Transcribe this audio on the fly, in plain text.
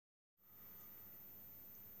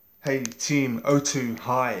Hey team O2,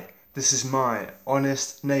 hi, this is my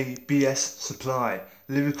honest, nay BS supply,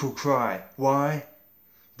 lyrical cry. Why?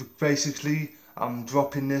 Basically, I'm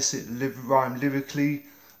dropping this, rhyme lyrically,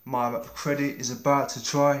 my credit is about to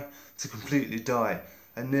try to completely die,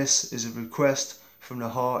 and this is a request from the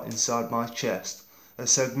heart inside my chest. A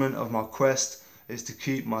segment of my quest is to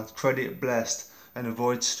keep my credit blessed and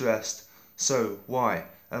avoid stressed. So why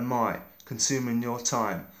am I consuming your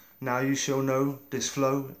time? Now you shall know this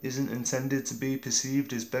flow isn't intended to be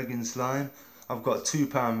perceived as begging slime. I've got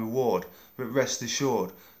 £2 reward, but rest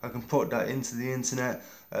assured I can put that into the internet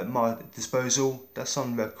at my disposal, that's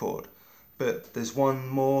on record. But there's one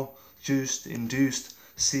more, juiced, induced,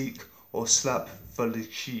 seek or slap for the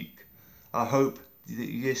cheek. I hope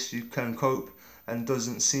that yes you can cope and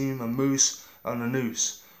doesn't seem a moose on a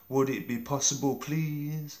noose. Would it be possible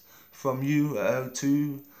please from you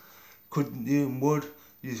to would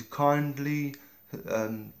you kindly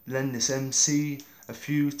lend this MC a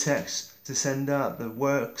few texts to send out the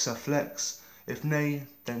works of Flexx? If nay,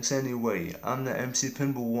 thanks anyway. I'm the Mc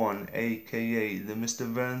Pinball 1, aka the Mr.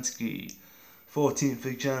 VERNSKI. 14th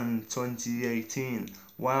of Jan 2018.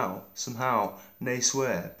 Wow, somehow, nay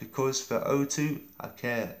swear, because for O2 I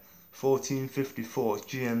care. 1454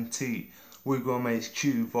 GMT, Wigwam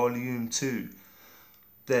HQ Volume 2.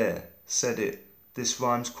 There, said it. This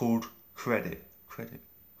rhyme's called credit.